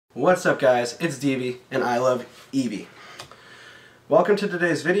What's up guys, it's Deevee and I love Eevee. Welcome to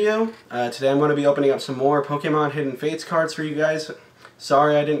today's video. Today I'm going to be opening up some more Pokemon Hidden Fates cards for you guys.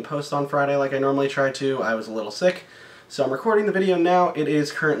 Sorry I didn't post on Friday like I normally try to, I was a little sick. So I'm recording the video now. It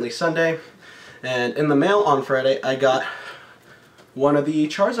is currently Sunday. And in the mail on Friday I got one of the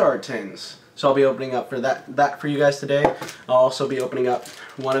Charizard tins. So I'll be opening up for that for you guys today. I'll also be opening up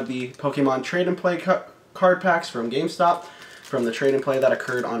one of the Pokemon Trade and Play card packs from GameStop, from the trade and play that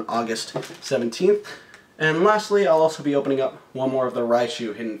occurred on August 17th. And lastly, I'll also be opening up one more of the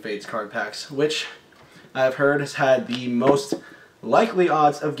Raichu Hidden Fates card packs, which I've heard has had the most likely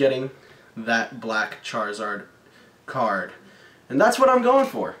odds of getting that black Charizard card. And that's what I'm going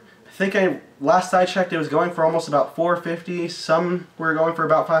for. I think last I checked it was going for almost about $450. Some were going for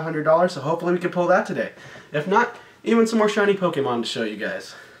about $500, so hopefully we can pull that today. If not, even some more shiny Pokemon to show you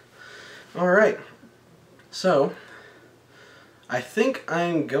guys. Alright, so I think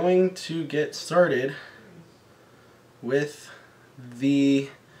I'm going to get started with the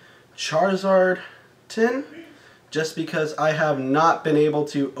Charizard tin, just because I have not been able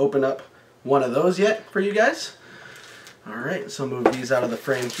to open up one of those yet for you guys. Alright, so move these out of the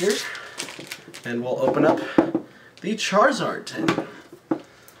frame here, and we'll open up the Charizard tin.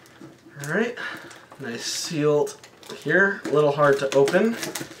 Alright, nice sealed here, a little hard to open.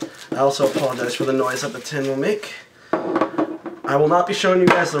 I also apologize for the noise that the tin will make. I will not be showing you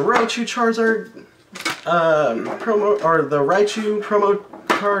guys the Raichu Charizard promo, or the Raichu promo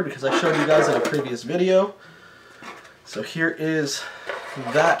card, because I showed you guys in a previous video. So here is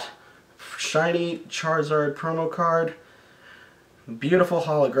that shiny Charizard promo card. Beautiful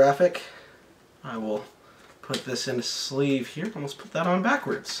holographic. I will put this in a sleeve here. Almost put that on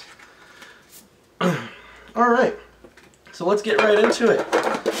backwards. Alright, so let's get right into it.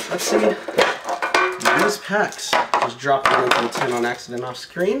 Let's see these packs. Just dropped it into the tin on accident off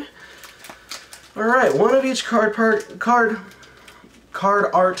screen. Alright, one of each card art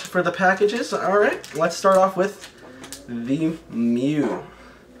for the packages. Alright, let's start off with the Mew.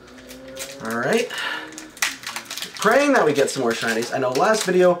 Alright. Praying that we get some more shinies. I know last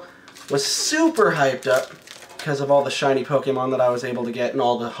video was super hyped up because of all the shiny Pokemon that I was able to get and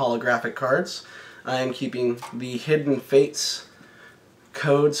all the holographic cards. I am keeping the Hidden Fates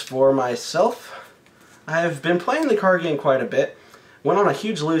codes for myself. I've been playing the card game quite a bit. Went on a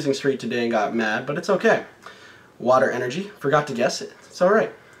huge losing streak today and got mad, but it's okay. Water Energy, forgot to guess it. It's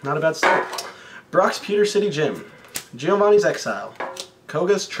alright, not a bad start. Brock's Pewter City Gym, Giovanni's Exile,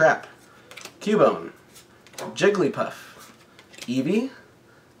 Koga's Trap, Cubone, Jigglypuff, Eevee,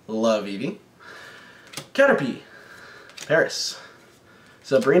 love Eevee, Caterpie, Paris,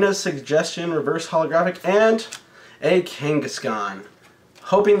 Sabrina's Suggestion Reverse Holographic, and a Kangaskhan.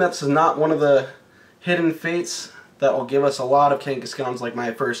 Hoping that's not one of the Hidden Fates that will give us a lot of Kangaskhan's like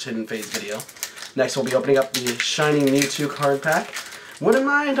my first Hidden Fates video. Next we'll be opening up the shiny Mewtwo card pack. Wouldn't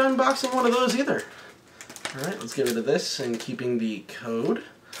mind unboxing one of those either. Alright, let's get rid of this and keeping the code.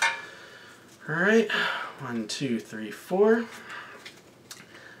 Alright, 1, 2, 3, 4.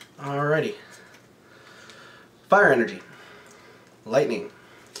 Alrighty. Fire Energy. Lightning.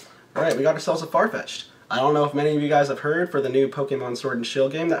 Alright, we got ourselves a Farfetch'd. I don't know if many of you guys have heard, for the new Pokemon Sword and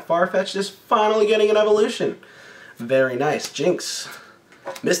Shield game, that Farfetch'd is finally getting an evolution. Very nice. Jinx.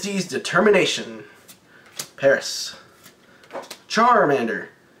 Misty's Determination. Paris. Charmander.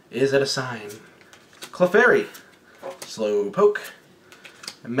 Is it a sign? Clefairy. Slowpoke.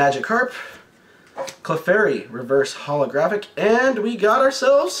 Magikarp. Clefairy Reverse Holographic. And we got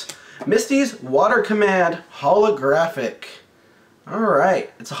ourselves Misty's Water Command Holographic.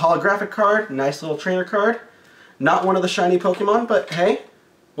 Alright, it's a holographic card, nice little trainer card. Not one of the shiny Pokemon, but hey,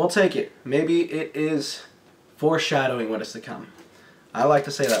 we'll take it. Maybe it is foreshadowing what is to come. I like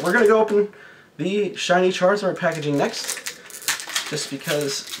to say that. We're going to go open the shiny Charizard packaging next, just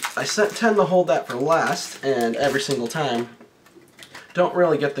because I tend to hold that for last, and every single time, don't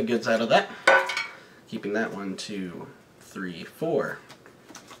really get the goods out of that. Keeping that 1, 2, 3, 4.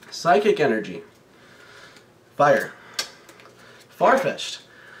 Psychic Energy. Fire. Farfetch'd,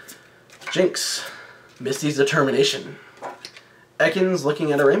 Jinx, Misty's Determination, Ekans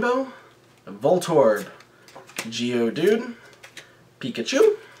Looking at a Rainbow, Voltorb, Geodude,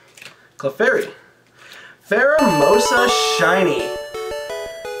 Pikachu, Clefairy, Pheromosa Shiny.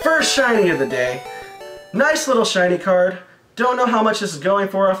 First shiny of the day. Nice little shiny card. Don't know how much this is going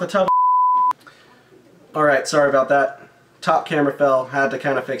for off the top. Alright, sorry about that. Top camera fell, had to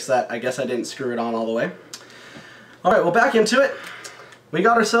kind of fix that. I guess I didn't screw it on all the way. Alright, well, back into it. We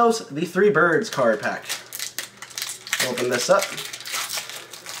got ourselves the 3 Birds card pack. Open this up.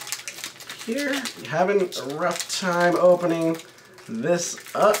 Here, having a rough time opening this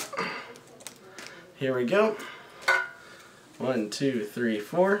up. Here we go. 1, 2, 3,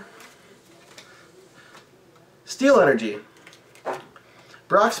 4. Steel Energy.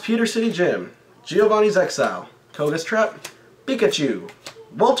 Brock's Pewter City Gym. Giovanni's Exile. Koga's Trap. Pikachu.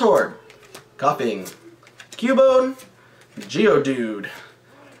 Voltorb. Coughing. Cubone. Geodude.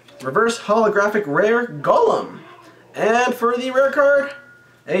 Reverse Holographic Rare Golem. And for the rare card,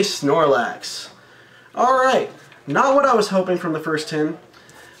 a Snorlax. Alright, not what I was hoping from the first tin,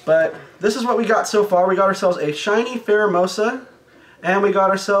 but this is what we got so far. We got ourselves a shiny Pheromosa, and we got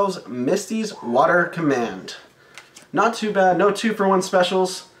ourselves Misty's Water Command. Not too bad, no 2-for-1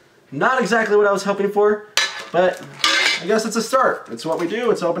 specials. Not exactly what I was hoping for, but I guess it's a start. It's what we do,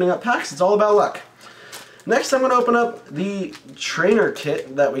 it's opening up packs, it's all about luck. Next I'm going to open up the trainer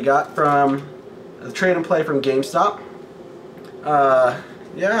kit that we got from the trade and play from GameStop.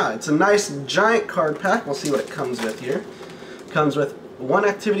 Yeah, it's a nice giant card pack. We'll see what it comes with here. Comes with one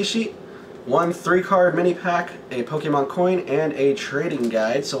activity sheet, one 3-card mini pack, a Pokemon coin, and a trading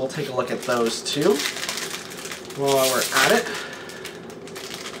guide. So we'll take a look at those two while we're at it.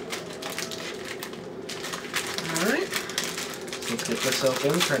 Alright, so let's get this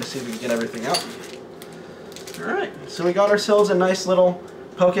open, try to see if we can get everything out. Alright, so we got ourselves a nice little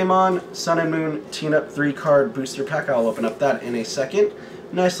Pokemon Sun and Moon Team-Up 3-card booster pack. I'll open up that in a second.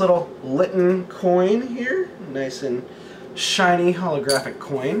 Nice little Litten coin here. Nice and shiny holographic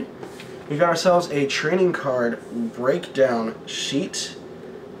coin. We got ourselves a training card breakdown sheet.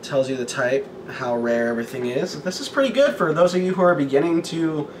 Tells you the type, how rare everything is. This is pretty good for those of you who are beginning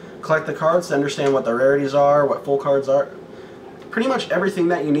to collect the cards to understand what the rarities are, what full cards are. Pretty much everything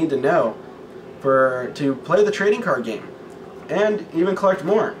that you need to know to play the trading card game and even collect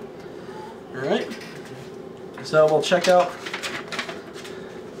more. Alright, so we'll check out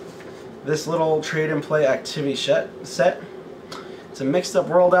this little trade and play activity set. It's a mixed up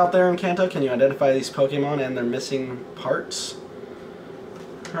world out there in Kanto. Can you identify these Pokemon and their missing parts?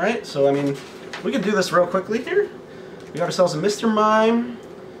 Alright, so I mean, we can do this real quickly here. We got ourselves a Mr. Mime,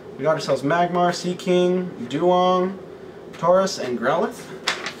 we got ourselves Magmar, Seaking, Duong, Taurus, and Growlithe.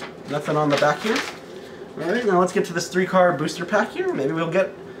 Nothing on the back here. Alright, now let's get to this 3-card booster pack here. Maybe we'll get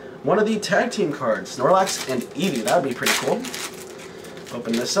one of the tag team cards, Snorlax and Eevee. That would be pretty cool.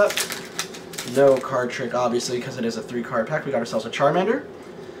 Open this up. No card trick, obviously, because it is a 3-card pack. We got ourselves a Charmander,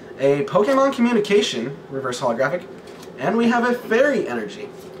 a Pokemon Communication, reverse holographic, and we have a Fairy Energy.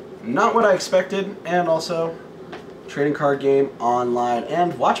 Not what I expected, and also trading card game online,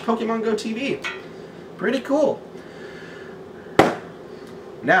 and watch Pokemon Go TV. Pretty cool.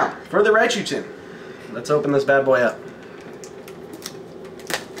 Now, for the Raichu tin. Let's open this bad boy up.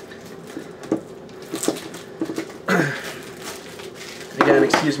 Again,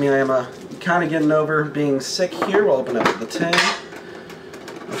 excuse me, I am kind of getting over being sick here. We'll open up the tin.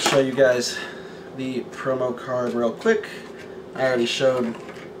 I'll show you guys the promo card real quick. I already showed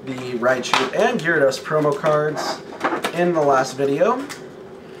the Raichu and Gyarados promo cards in the last video.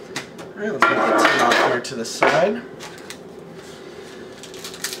 Alright, let's get the tin off here to the side.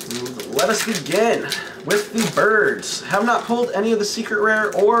 Let us begin with the birds. Have not pulled any of the secret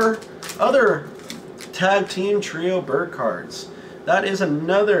rare or other tag team trio bird cards. That is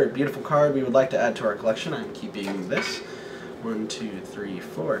another beautiful card we would like to add to our collection. I'm keeping this. 1, 2, 3,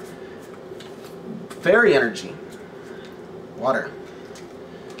 4. Fairy Energy. Water.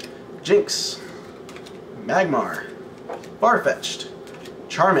 Jinx. Magmar. Farfetch'd.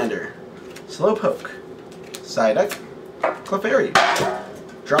 Charmander. Slowpoke. Psyduck. Clefairy.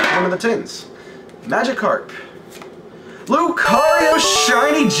 Drop one of the tins. Magikarp. Lucario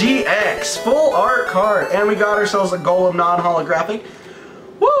Shiny GX. Full art card. And we got ourselves a Golem non-holographic.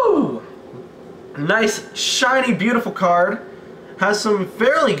 Woo! Nice, shiny, beautiful card. Has some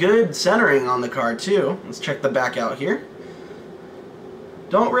fairly good centering on the card too. Let's check the back out here.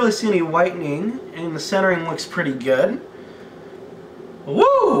 Don't really see any whitening, and the centering looks pretty good.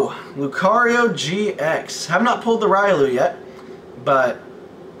 Woo! Lucario GX. Have not pulled the Railu yet, but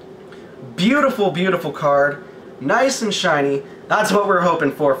beautiful, beautiful card. Nice and shiny. That's what we're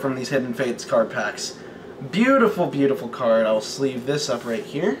hoping for from these Hidden Fates card packs. Beautiful, beautiful card. I'll sleeve this up right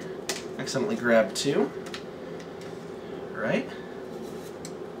here. Accidentally grabbed two. Right.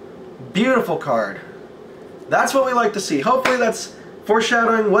 Beautiful card. That's what we like to see. Hopefully that's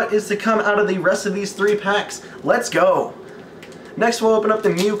foreshadowing what is to come out of the rest of these 3 packs. Let's go. Next we'll open up the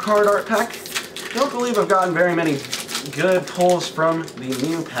Mew card art pack. Don't believe I've gotten very many good pulls from the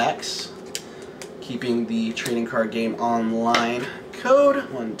Mew packs. Keeping the trading card game online code.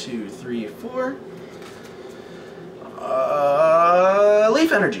 1, 2, 3, 4.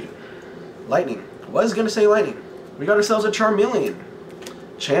 Leaf Energy. Lightning. Was gonna say lightning. We got ourselves a Charmeleon,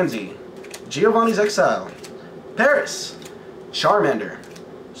 Chansey, Giovanni's Exile, Paris, Charmander,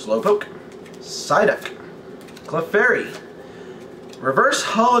 Slowpoke, Psyduck, Clefairy, reverse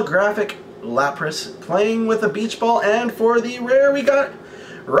holographic Lapras playing with a beach ball, and for the rare we got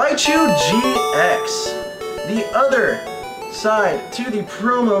Raichu GX. The other side to the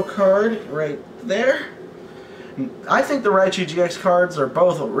promo card right there. I think the Raichu GX cards are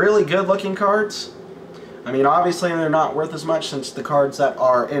both really good looking cards. I mean, obviously they're not worth as much, since the cards that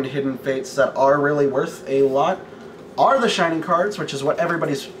are in Hidden Fates that are really worth a lot are the Shining cards, which is what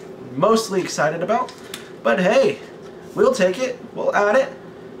everybody's mostly excited about. But hey, we'll take it, we'll add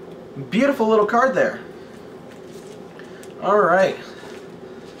it. Beautiful little card there. Alright,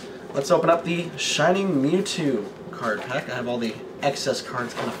 let's open up the Shining Mewtwo card pack. I have all the excess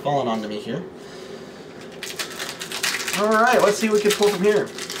cards kind of falling onto me here. Alright, let's see what we can pull from here.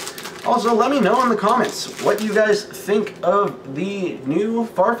 Also, let me know in the comments what you guys think of the new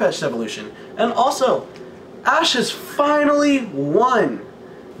Farfetch'd evolution. And also, Ash has finally won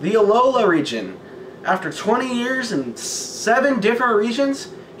the Alola region. After 20 years and 7 different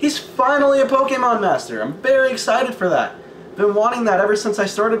regions, he's finally a Pokemon Master. I'm very excited for that. Been wanting that ever since I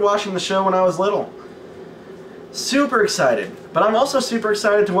started watching the show when I was little. Super excited. But I'm also super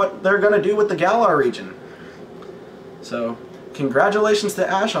excited to what they're going to do with the Galar region. So, congratulations to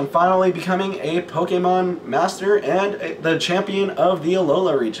Ash on finally becoming a Pokemon Master and the champion of the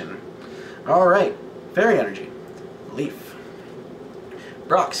Alola region. Alright, Fairy Energy, Leaf,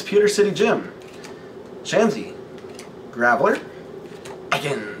 Brock's Pewter City Gym, Chansey, Graveler,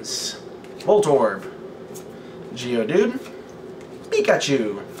 Ekans, Voltorb, Geodude,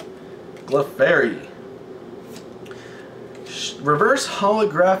 Pikachu, Clefairy, reverse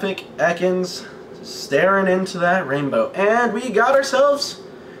holographic Ekans, staring into that rainbow. And we got ourselves,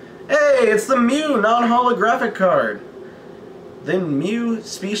 hey, it's the Mew non-holographic card. The Mew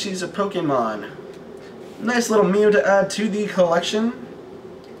species of Pokemon. Nice little Mew to add to the collection.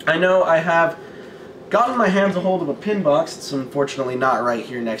 I know I have gotten my hands a hold of a pin box. It's unfortunately not right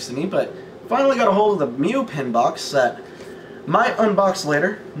here next to me, but finally got a hold of the Mew pin box that might unbox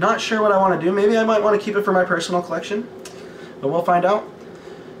later. Not sure what I want to do. Maybe I might want to keep it for my personal collection, but we'll find out.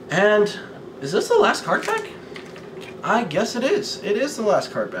 And is this the last card pack? I guess it is. It is the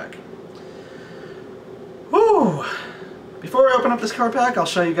last card pack. Woo! Before I open up this card pack, I'll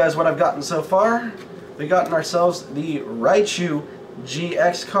show you guys what I've gotten so far. We've gotten ourselves the Raichu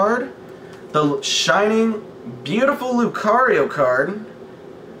GX card, the Shining, beautiful Lucario card.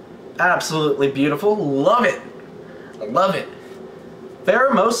 Absolutely beautiful. Love it. Love it.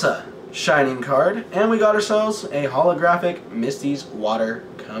 Pheromosa Shining card, and we got ourselves a holographic Misty's Water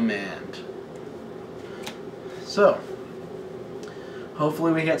Command. So,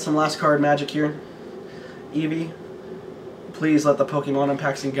 hopefully we get some last card magic here. Eevee, please let the Pokemon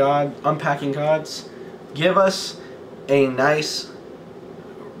Unpacking Gods give us a nice,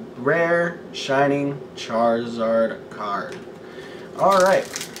 rare, Shining Charizard card. Alright,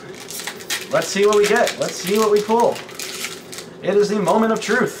 let's see what we get. Let's see what we pull. It is the moment of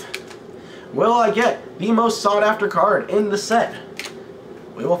truth. Will I get the most sought after card in the set?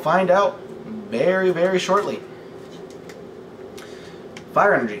 We will find out very, very shortly.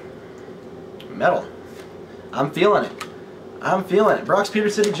 Fire Energy, Metal, I'm feeling it. I'm feeling it. Brock's Pewter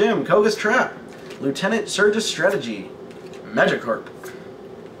City Gym, Koga's Trap, Lieutenant Surge's Strategy, Magikarp,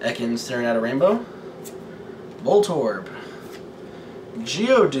 Ekans staring at a rainbow, Voltorb,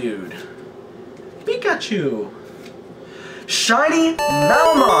 Geodude, Pikachu, Shiny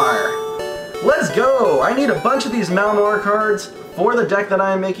Malamar. Let's go! I need a bunch of these Malamar cards for the deck that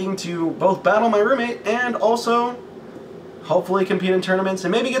I am making to both battle my roommate and also hopefully compete in tournaments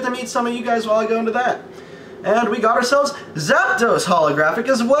and maybe get to meet some of you guys while I go into that. And we got ourselves Zapdos holographic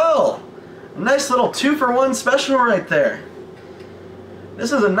as well. A nice little 2-for-1 special right there.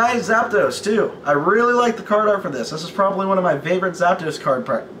 This is a nice Zapdos too. I really like the card art for this. This is probably one of my favorite Zapdos card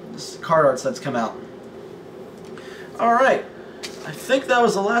arts that's come out. Alright, I think that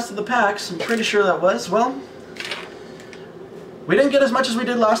was the last of the packs. I'm pretty sure that was. Well, we didn't get as much as we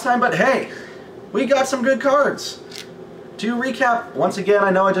did last time, but hey, we got some good cards. To recap, once again, I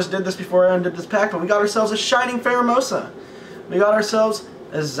know I just did this before I ended this pack, but we got ourselves a Shining Pheromosa. We got ourselves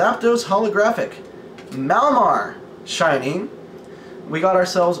a Zapdos holographic, Malamar Shining. We got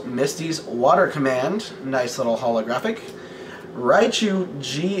ourselves Misty's Water Command, nice little holographic, Raichu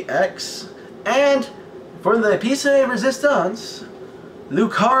GX, and for the piece de resistance,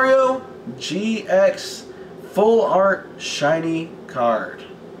 Lucario GX full art shiny card.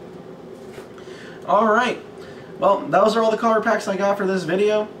 Alright. Well, those are all the card packs I got for this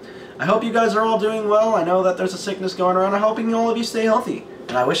video. I hope you guys are all doing well. I know that there's a sickness going around. I'm hoping all of you stay healthy.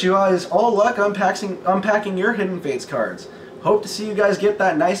 And I wish you guys all luck unpacking your Hidden Fates cards. Hope to see you guys get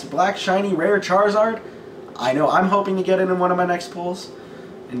that nice black shiny rare Charizard. I know I'm hoping to get it in one of my next pulls.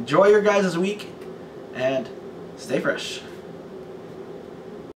 Enjoy your guys' week and stay fresh.